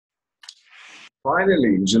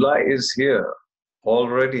Finally, July is here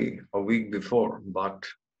already a week before, but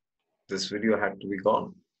this video had to be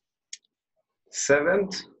gone.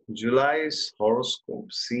 7th July's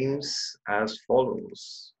horoscope seems as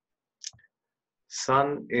follows.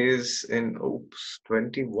 Sun is in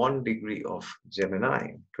 21 degree of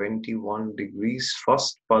Gemini, 21 degrees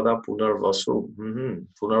first pada Punarvasu.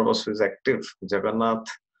 Punarvasu is active. Jagannath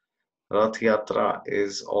Rath Yatra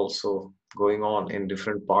is also going on in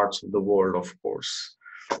different parts of the world, of course.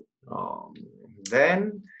 Um,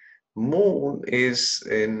 then Moon is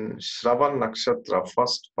in Shravan Nakshatra,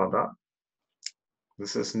 first pada.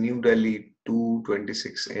 This is New Delhi,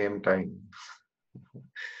 2:26 a.m. time.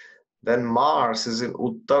 Then Mars is in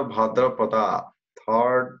Uttar Bhadrapada,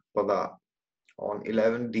 third pada, on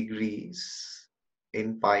 11 degrees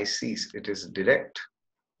in Pisces. It is direct.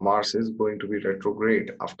 Mars is going to be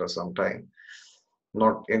retrograde after some time.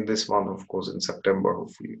 Not in this month, of course, in September,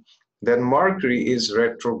 hopefully. Then Mercury is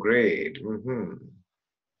retrograde.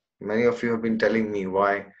 Many of you have been telling me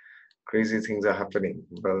why crazy things are happening.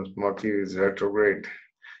 Well, Mercury is retrograde.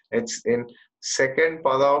 It's in second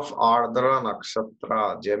pada of Ardra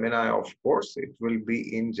Nakshatra, Gemini, of course. It will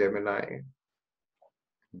be in Gemini.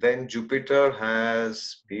 Then Jupiter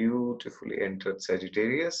has beautifully entered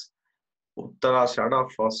Sagittarius. Uttarashada,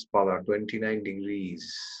 first pada, 29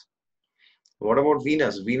 degrees. What about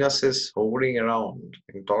Venus? Venus is hovering around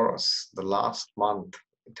in Taurus the last month.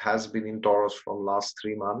 It has been in Taurus from last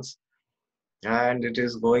 3 months. And it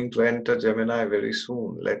is going to enter Gemini very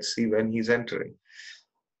soon. Let's see when he's entering.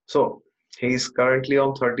 So he's currently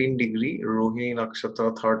on 13 degree Rohini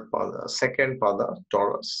Nakshatra, third pada, second pada,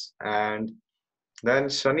 Taurus. And then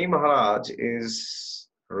Shani Maharaj is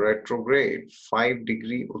retrograde, 5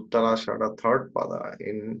 degree Uttarashada, third pada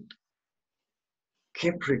in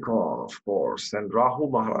Capricorn, of course. And Rahu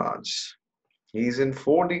Maharaj, he's in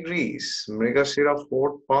 4 degrees Mrigashira,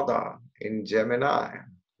 fourth pada in Gemini.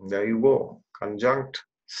 There you go, conjunct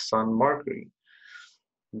Sun Mercury.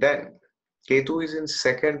 Then Ketu is in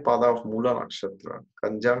second pada of Mula Nakshatra,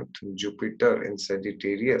 conjunct Jupiter in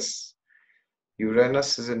Sagittarius.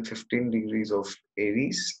 Uranus is in 15 degrees of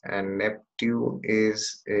Aries, and Neptune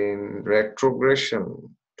is in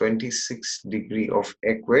retrogression, 26 degree of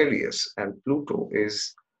Aquarius, and Pluto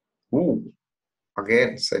is,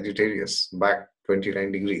 again Sagittarius, back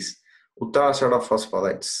 29 degrees. Uttarashada first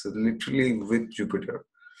pada, it's literally with Jupiter.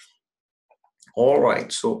 All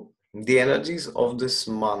right, so the energies of this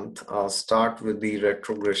month start with the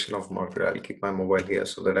retrogression of Mercury. I'll keep my mobile here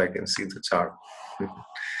so that I can see the chart.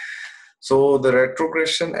 So the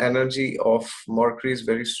retrogression energy of Mercury is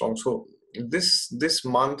very strong. So this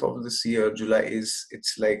month of this year, July,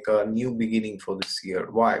 it's like a new beginning for this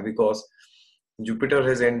year. Why? Because Jupiter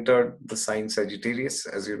has entered the sign Sagittarius,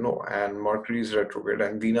 as you know, and Mercury is retrograde,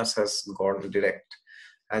 and Venus has gone direct.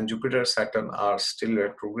 And Jupiter, Saturn are still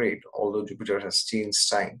retrograde, although Jupiter has changed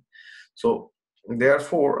sign. So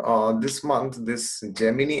therefore, this month, this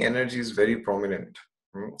Gemini energy is very prominent.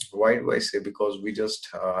 Why do I say? Because we just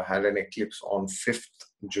had an eclipse on 5th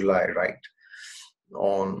July, right?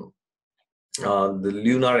 On the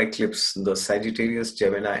lunar eclipse, the Sagittarius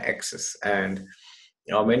Gemini axis. And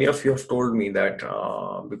many of you have told me that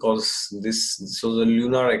because this was a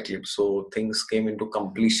lunar eclipse, so things came into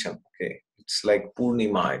completion. Okay, it's like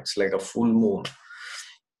Purnima, it's like a full moon.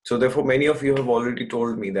 So therefore, many of you have already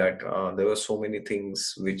told me that there were so many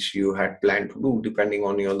things which you had planned to do depending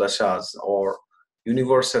on your dashas or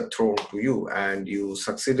universe had thrown to you and you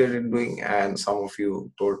succeeded in doing, and some of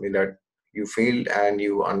you told me that you failed and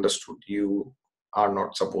you understood you are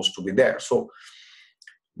not supposed to be there. So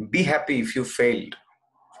be happy if you failed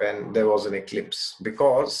when there was an eclipse,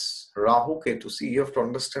 because Rahu Ketu, see, you have to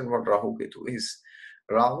understand what Rahu Ketu is.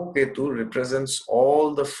 Rahu Ketu represents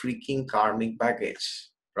all the freaking karmic baggage.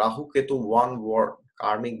 Rahu Ketu, one word,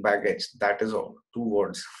 karmic baggage, that is all, 2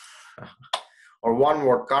 words. Or one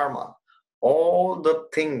word, karma. All the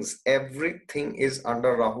things, everything is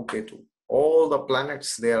under Rahu Ketu. All the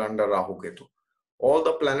planets, they are under Rahu Ketu. All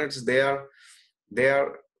the planets, they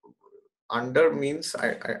are under means,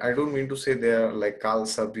 I don't mean to say they are like Kal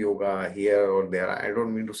Sarp Yoga here or there. I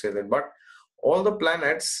don't mean to say that, but all the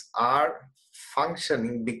planets are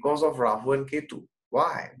functioning because of Rahu and Ketu.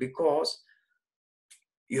 Why? Because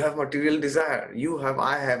you have material desire. You have,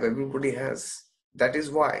 I have, everybody has. That is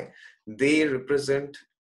why they represent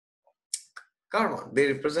karma.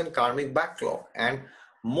 They represent karmic backlog. And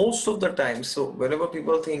most of the time, so whenever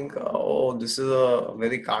people think, oh, this is a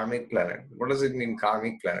very karmic planet, what does it mean,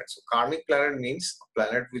 karmic planet? So karmic planet means a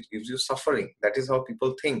planet which gives you suffering. That is how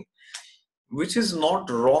people think, which is not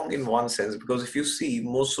wrong in one sense, because if you see,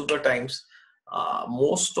 most of the times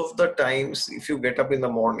most of the times, if you get up in the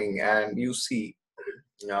morning and you see,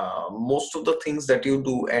 most of the things that you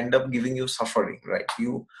do end up giving you suffering, right?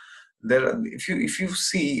 If you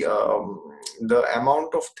see, the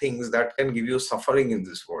amount of things that can give you suffering in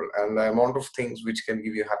this world and the amount of things which can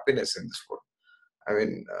give you happiness in this world, I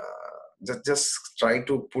mean, just try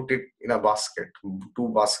to put it in a basket, two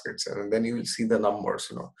baskets, and then you will see the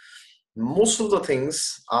numbers. Most of the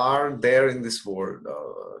things are there in this world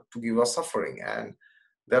to give us suffering, and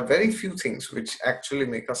there are very few things which actually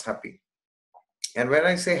make us happy. And when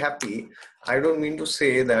I say happy, I don't mean to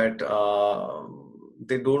say that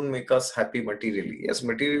they don't make us happy materially. Yes,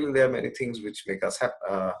 materially there are many things which make us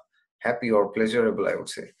happy or pleasurable, I would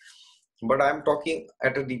say. But I'm talking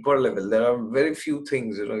at a deeper level. There are very few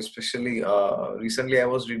things, especially recently I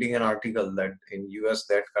was reading an article that in US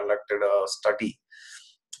that conducted a study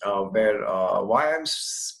where why I'm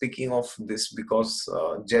speaking of this, because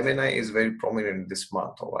Gemini is very prominent this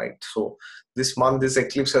month, all right? So this month this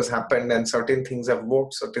eclipse has happened and certain things have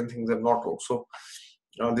worked, certain things have not worked. So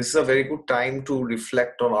this is a very good time to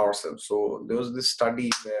reflect on ourselves. So there was this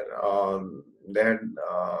study where they had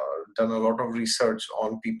done a lot of research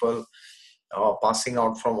on people passing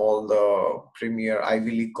out from all the premier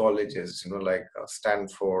Ivy League colleges, like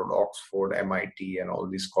Stanford, Oxford, MIT, and all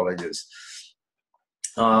these colleges.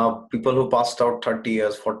 People who passed out 30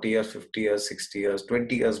 years, 40 years, 50 years, 60 years,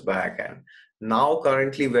 20 years back, and now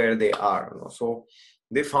currently where they are. So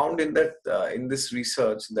they found in that in this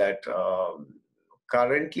research that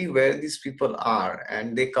currently where these people are,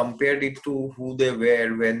 and they compared it to who they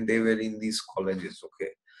were when they were in these colleges.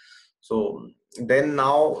 Okay, so then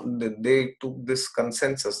now they took this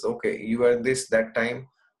consensus. Okay, you were this that time,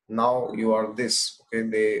 now you are this. Okay,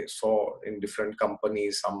 they saw in different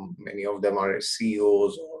companies, many of them are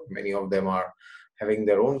CEOs, or many of them are having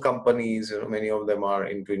their own companies, many of them are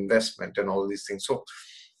into investment and all these things. So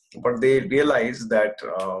but they realized that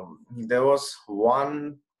there was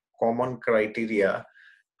one common criteria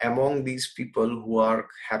among these people who are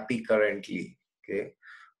happy currently. Okay,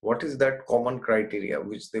 what is that common criteria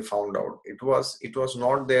which they found out? It was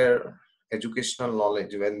not their educational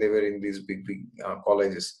knowledge when they were in these big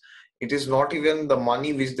colleges. It is not even the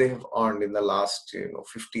money which they have earned in the last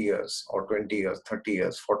 50 years or 20 years, 30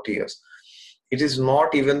 years, 40 years. It is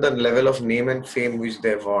not even the level of name and fame which they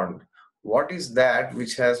have earned. What is that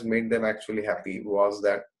which has made them actually happy was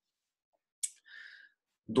that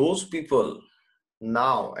those people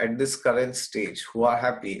now at this current stage who are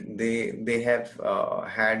happy, they have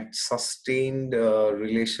had sustained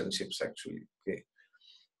relationships actually. Okay,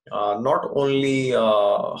 not only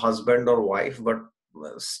husband or wife, but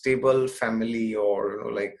stable family,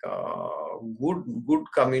 or like good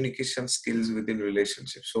communication skills within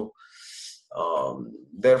relationships. So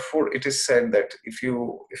therefore it is said that if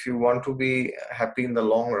you want to be happy in the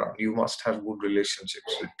long run, you must have good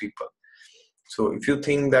relationships with people. So if you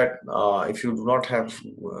think that if you do not have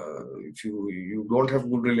if you don't have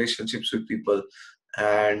good relationships with people,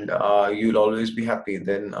 and you'll always be happy,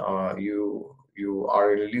 then you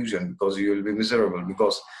are an illusion, because you will be miserable,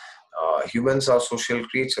 because humans are social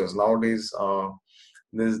creatures nowadays.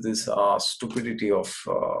 There's this stupidity of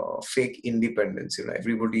fake independence.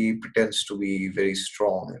 Everybody pretends to be very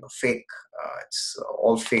strong. Fake. It's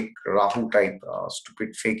all fake Rahu type,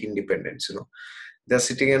 stupid fake independence. They're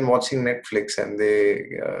sitting and watching Netflix, and they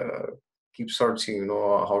keep searching,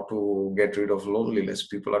 how to get rid of loneliness.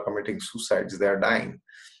 People are committing suicides, they are dying.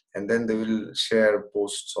 And then they will share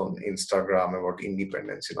posts on Instagram about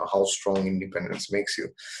independence, how strong independence makes you.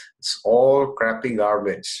 It's all crappy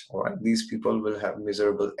garbage, all right? These people will have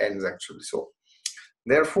miserable ends, actually. So,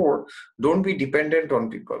 therefore, don't be dependent on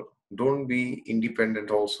people. Don't be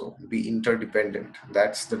independent also. Be interdependent.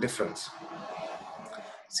 That's the difference.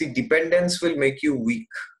 See, dependence will make you weak.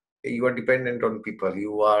 You are dependent on people.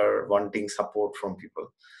 You are wanting support from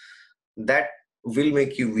people. That will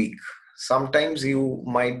make you weak. Sometimes you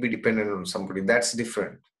might be dependent on somebody. That's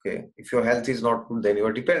different. Okay. If your health is not good, then you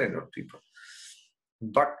are dependent on people.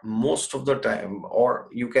 But most of the time, or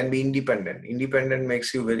you can be independent.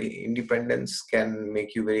 Independence can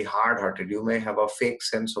make you very hard-hearted. You may have a fake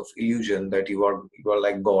sense of illusion that you are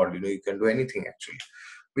like God. You can do anything actually,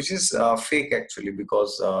 which is fake actually,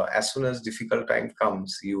 because as soon as difficult time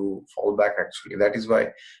comes, you fall back actually. That is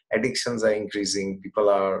why addictions are increasing. People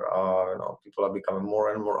are becoming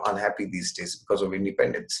more and more unhappy these days because of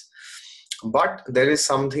independence. But there is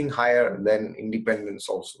something higher than independence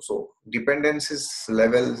also. So dependence is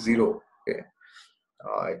level 0. Okay.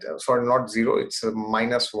 Sorry, not 0, it's a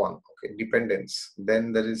 -1. Okay, dependence.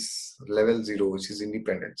 Then there is level 0, which is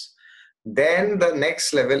independence. Then the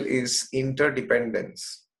next level is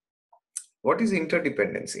interdependence. What is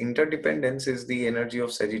interdependence? Interdependence is the energy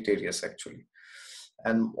of Sagittarius actually,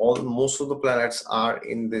 and most of the planets are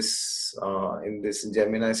in this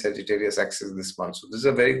Gemini Sagittarius axis this month. So this is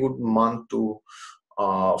a very good month to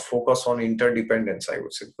focus on interdependence, I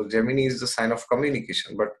would say, because Gemini is the sign of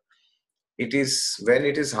communication, but it is when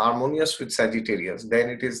it is harmonious with Sagittarius, then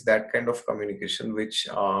it is that kind of communication which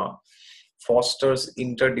fosters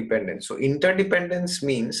interdependence. So interdependence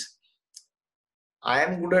means I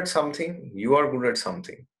am good at something, you are good at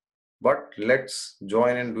something, but let's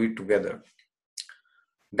join and do it together.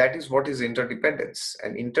 That is what is interdependence.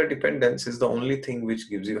 And interdependence is the only thing which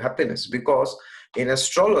gives you happiness, because in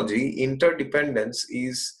astrology, interdependence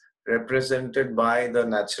is represented by the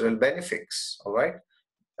natural benefics. All right.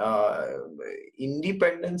 uh,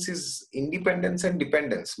 Independence and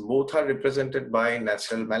dependence both are represented by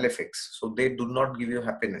natural malefics, so they do not give you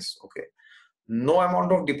happiness. Okay, no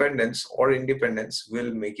amount of dependence or independence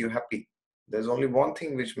will make you happy. There's only one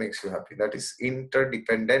thing which makes you happy, that is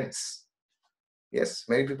interdependence. Yes,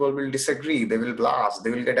 many people will disagree, they will blast, they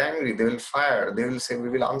will get angry, they will fire, they will say we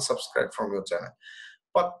will unsubscribe from your channel,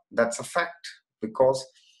 but that's a fact. Because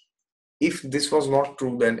if this was not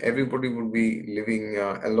true, then everybody would be living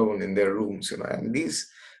alone in their rooms, and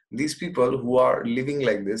these people who are living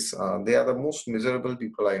like this, they are the most miserable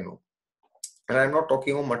people I know. And I'm not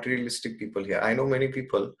talking of materialistic people here. I know many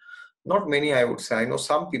people, not many, I would say. I know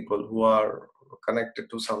some people who are connected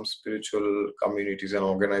to some spiritual communities and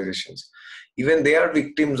organizations. Even they are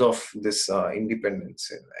victims of this independence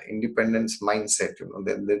mindset.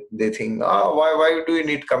 They think, why do we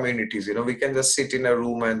need communities? We can just sit in a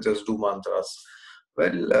room and just do mantras.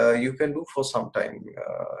 Well, you can do for some time.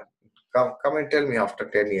 Come and tell me after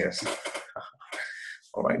 10 years.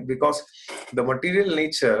 All right, because the material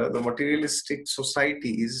nature, the materialistic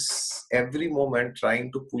society is every moment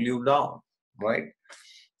trying to pull you down, right?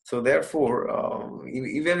 So therefore,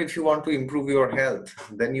 even if you want to improve your health,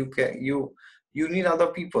 then you need other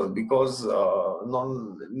people, because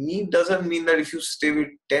non need doesn't mean that if you stay with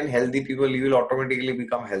 10 healthy people you will automatically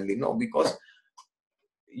become healthy. No, because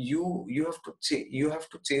you have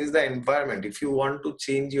to change the environment. If you want to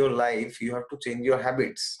change your life, you have to change your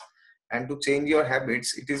habits, and to change your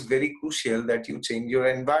habits, it is very crucial that you change your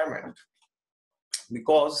environment.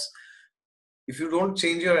 Because if you don't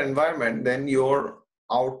change your environment, then your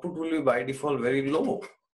output will be by default very low.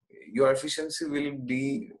 Your efficiency will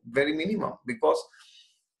be very minimum, because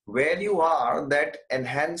where you are, that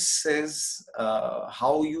enhances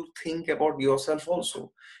how you think about yourself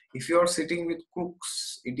also. If you are sitting with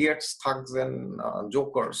crooks, idiots, thugs, and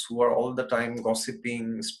jokers who are all the time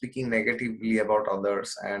gossiping, speaking negatively about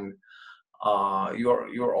others, and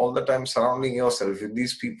you're all the time surrounding yourself with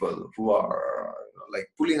these people who are like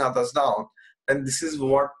pulling others down, then this is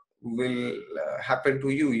what will happen to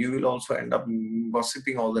you. You will also end up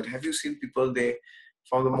gossiping all that. Have you seen people, they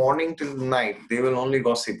from the morning till night they will only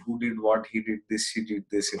gossip, who did what, he did this, she did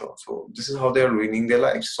this, so this is how they are ruining their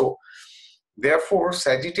lives. So therefore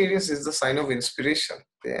Sagittarius is the sign of inspiration,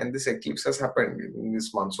 okay? And this eclipse has happened in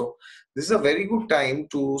this month, so this is a very good time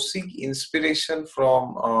to seek inspiration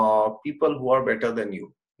from people who are better than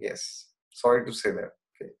you. Yes, sorry to say that.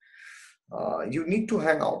 Okay, you need to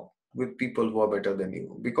hang out with people who are better than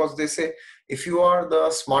you, because they say if you are the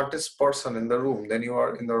smartest person in the room, then you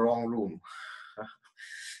are in the wrong room.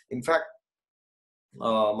 In fact,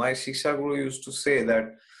 my Shiksha Guru used to say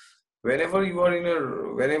that whenever you are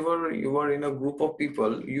in a group of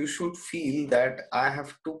people, you should feel that I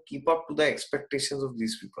have to keep up to the expectations of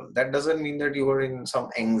these people. That doesn't mean that you are in some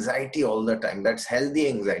anxiety all the time. That's healthy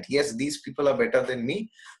anxiety. Yes, these people are better than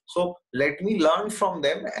me, so let me learn from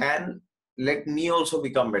them and let me also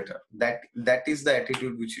become better. That is the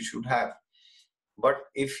attitude which you should have. But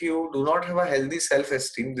if you do not have a healthy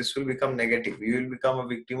self-esteem, this will become negative. You will become a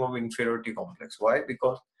victim of inferiority complex. Why?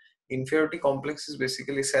 Because inferiority complex is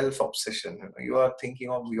basically self-obsession. You are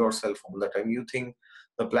thinking of yourself all the time. You think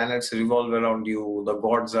the planets revolve around you. The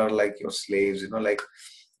gods are like your slaves. Like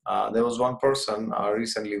there was one person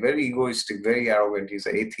recently, very egoistic, very arrogant. He's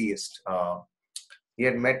an atheist. He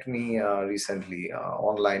had met me recently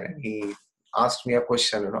online, and he asked me a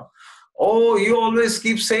question. Oh, you always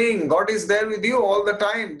keep saying God is there with you all the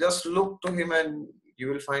time. Just look to Him and you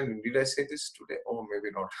will find Him. Did I say this today? Oh,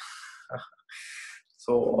 maybe not.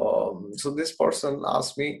 So this person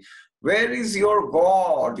asked me, where is your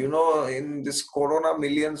God? In this corona,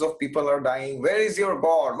 millions of people are dying. Where is your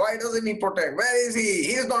God? Why doesn't He protect? Where is He?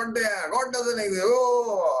 He is not there. God doesn't exist.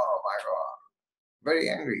 Oh my God. Very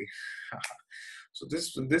angry. So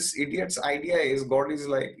this idiot's idea is God is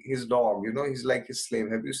like his dog, he's like his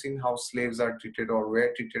slave. Have you seen how slaves are treated or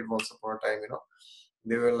were treated once upon a time?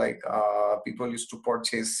 They were like, people used to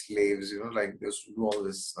purchase slaves, like they used to do all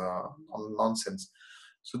this nonsense.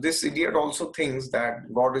 So this idiot also thinks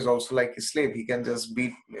that God is also like his slave. He can just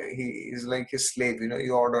beat, he is like his slave.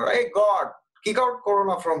 You order, hey God, kick out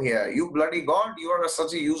Corona from here. You bloody God, you are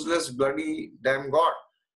such a useless bloody damn God.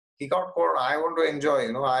 Kick out Corona. I want to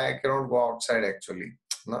enjoy, I cannot go outside actually.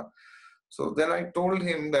 No? So then I told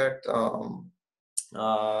him that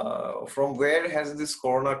from where has this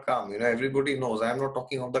Corona come? Everybody knows. I'm not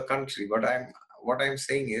talking of the country, but what I'm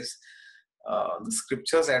saying is the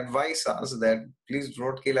scriptures advise us that please do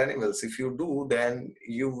not kill animals. If you do, then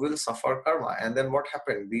you will suffer karma. And then what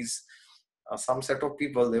happened? These some set of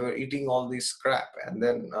people, they were eating all this crap, and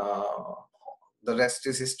then the rest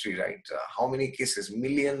is history, right? How many cases?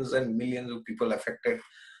 Millions and millions of people affected.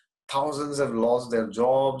 Thousands have lost their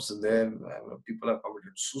jobs. Then people have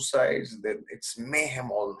committed suicides. Then it's mayhem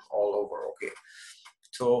all over. Okay.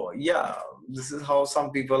 So yeah, this is how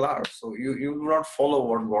some people are. So you do not follow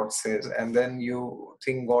what God says, and then you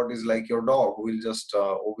think God is like your dog who will just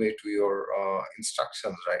obey to your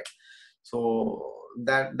instructions, right? So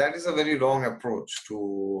that is a very wrong approach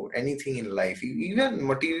to anything in life, even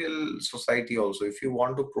material society also. If you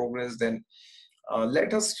want to progress, then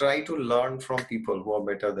let us try to learn from people who are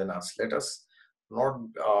better than us. Let us not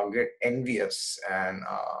get envious and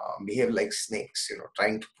behave like snakes,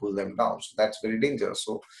 trying to pull them down. So that's very dangerous.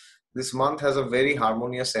 So this month has a very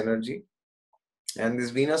harmonious energy, and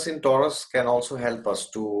this Venus in Taurus can also help us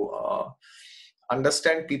to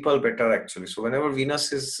understand people better actually. So whenever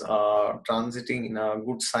Venus is transiting in a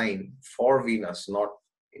good sign for Venus, not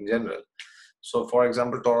in general. So for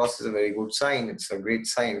example, Taurus is a very good sign. It's a great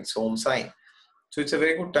sign, its own sign. So it's a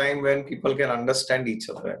very good time when people can understand each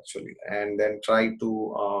other actually, and then try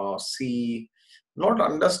to see, not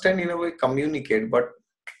understand in a way, communicate, but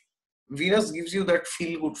Venus gives you that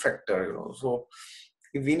feel good factor. So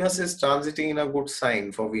if Venus is transiting in a good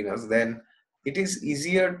sign for Venus, then it is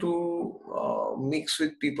easier to mix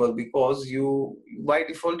with people, because you by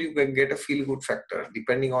default you can get a feel good factor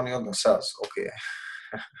depending on your dasas. Okay.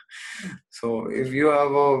 So if you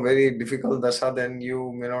have a very difficult dasha, then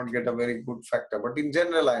you may not get a very good factor. But in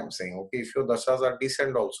general, I am saying, okay, if your dashas are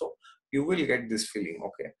decent also, you will get this feeling.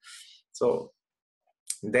 Okay. So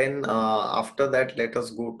then after that, let us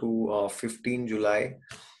go to 15 July.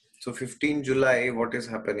 So 15 July, what is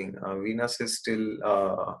happening? Venus is still,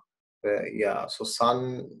 yeah. So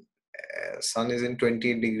Sun is in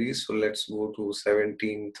 28 degrees. So let's go to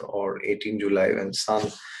 17th or 18 July when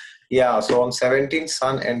Sun. Yeah, so on 17th,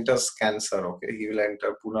 Sun enters Cancer. Okay, he will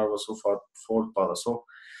enter Punarvasu for fourth pada. So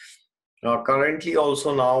currently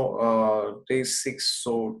also now day 6.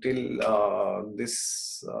 So till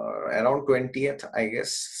this around 20th, I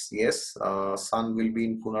guess. Yes, Sun will be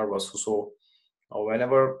in Punarvasu. So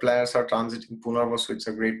whenever planets are transiting Punarvasu, it's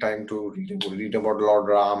a great time to read about Lord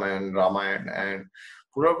Ram and Ramayana. And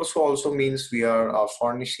Punarvasu also means we are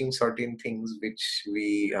furnishing certain things which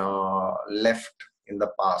we left in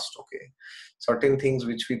the past. Okay, certain things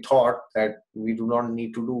which we thought that we do not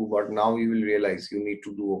need to do, but now you will realize you need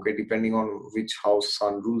to do. Okay, depending on which house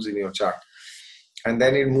Sun rules in your chart. And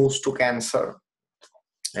then it moves to Cancer.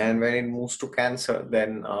 And when it moves to Cancer,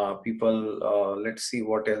 then people, let's see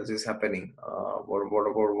what else is happening.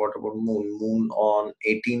 What about Moon on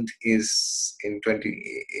 18th is in 20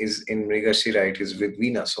 is in Mrigashira. It is with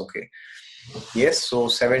Venus. Okay, yes. So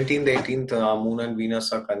 17th, 18th, Moon and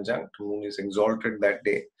Venus are conjunct. Moon is exalted that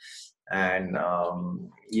day. And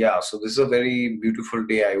yeah, so this is a very beautiful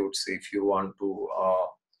day, I would say, if you want to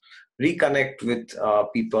reconnect with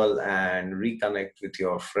people and reconnect with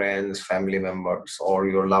your friends, family members, or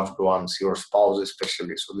your loved ones, your spouse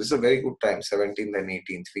especially. So this is a very good time, 17th and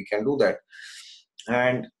 18th. We can do that.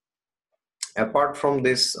 And apart from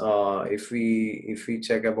this, if we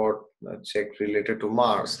check related to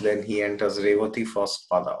Mars, then he enters Revati first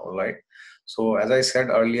pada. All right. So as I said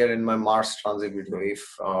earlier in my Mars transit video, if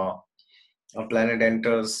a planet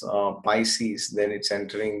enters Pisces, then it's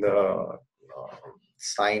entering the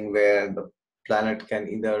sign where the planet can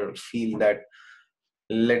either feel that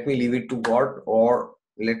let me leave it to God, or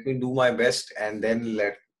let me do my best and then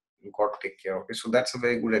let God take care. Okay, so that's a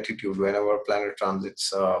very good attitude whenever planet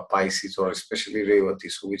transits Pisces, or especially Revati.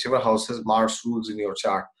 So whichever houses Mars rules in your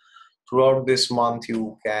chart, throughout this month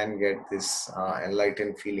you can get this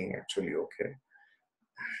enlightened feeling actually. Okay,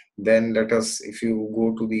 then let us, if you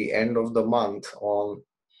go to the end of the month on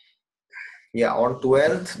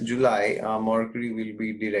 12th July, Mercury will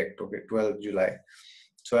be direct. Okay, 12th July.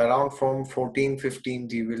 So around from 14, 15,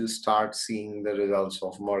 you will start seeing the results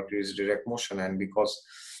of Mercury's direct motion. And because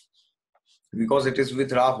because it is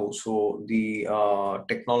with Rahu, so the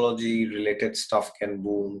technology related stuff can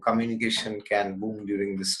boom, communication can boom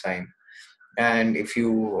during this time. And if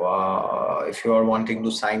you are wanting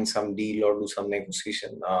to sign some deal or do some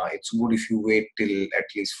negotiation, it's good if you wait till at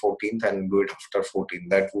least 14th and do it after 14th.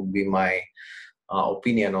 That would be my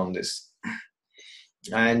opinion on this.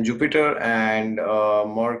 And Jupiter and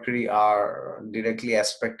Mercury are directly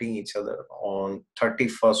aspecting each other on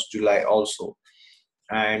 31st July also.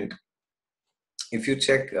 And if you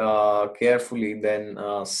check carefully, then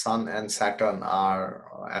Sun and Saturn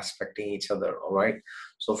are aspecting each other, all right?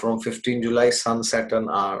 So from 15 July, Sun, Saturn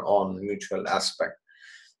are on mutual aspect.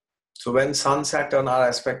 So when Sun, Saturn are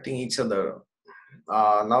aspecting each other,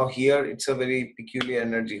 now here it's a very peculiar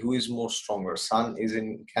energy. Who is more stronger? Sun is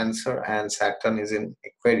in Cancer and Saturn is in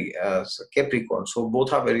Aquarius, Capricorn. So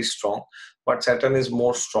both are very strong, but Saturn is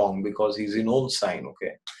more strong because he's in own sign,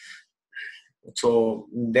 okay? So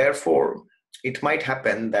therefore, it might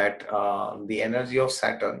happen that the energy of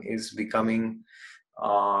Saturn is becoming,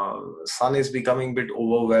 Sun is becoming a bit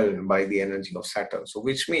overwhelmed by the energy of Saturn. So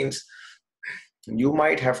which means you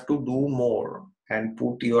might have to do more and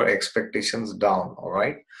put your expectations down, all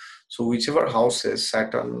right? So whichever houses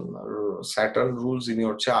Saturn rules in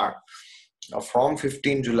your chart, from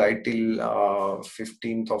 15 July till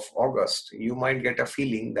 15th of August, you might get a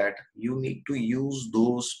feeling that you need to use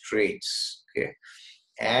those traits, okay?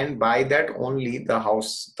 And by that only the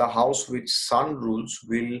house which Sun rules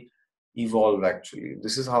will evolve actually.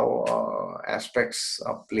 This is how aspects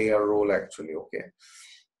play a role actually, okay?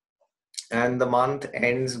 And the month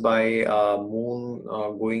ends by moon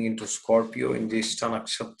going into Scorpio in Jyeshtha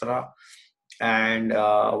nakshatra. And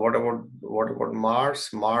what about Mars?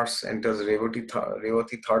 Mars enters Revati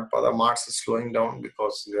third pada. Mars is slowing down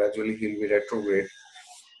because gradually he'll be retrograde.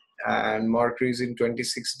 And Mercury is in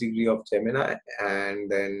 26 degree of Gemini, and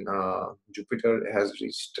then Jupiter has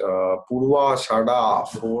reached Purva Shada,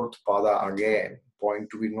 fourth pada again. Point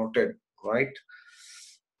to be noted, right?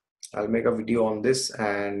 I'll make a video on this.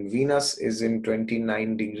 And Venus is in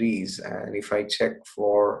 29 degrees, and if I check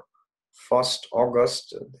for 1st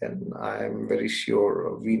August, then I'm very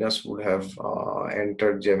sure Venus would have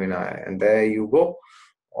entered Gemini, and there you go.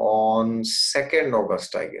 On 2nd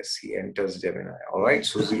August, I guess he enters Gemini. All right,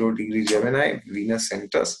 so 0 degree Gemini, Venus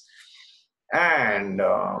enters, and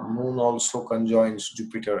Moon also conjoins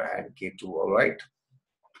Jupiter and Ketu. All right,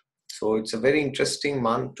 so it's a very interesting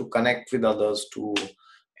month to connect with others, to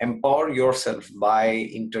empower yourself by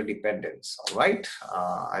interdependence. All right,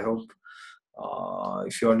 I hope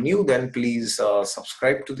if you're new, then please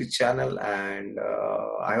subscribe to the channel, and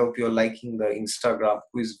I hope you're liking the Instagram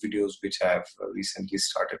quiz videos which I have recently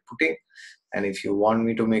started putting. And if you want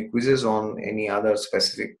me to make quizzes on any other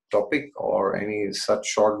specific topic or any such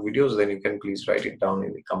short videos, then you can please write it down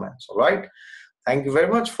in the comments. All right, thank you very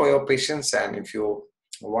much for your patience, and if you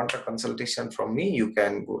want a consultation from me, you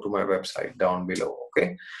can go to my website down below.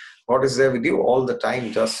 Okay, God is there with you all the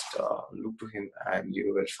time. Just look to him and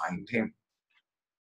you will find him.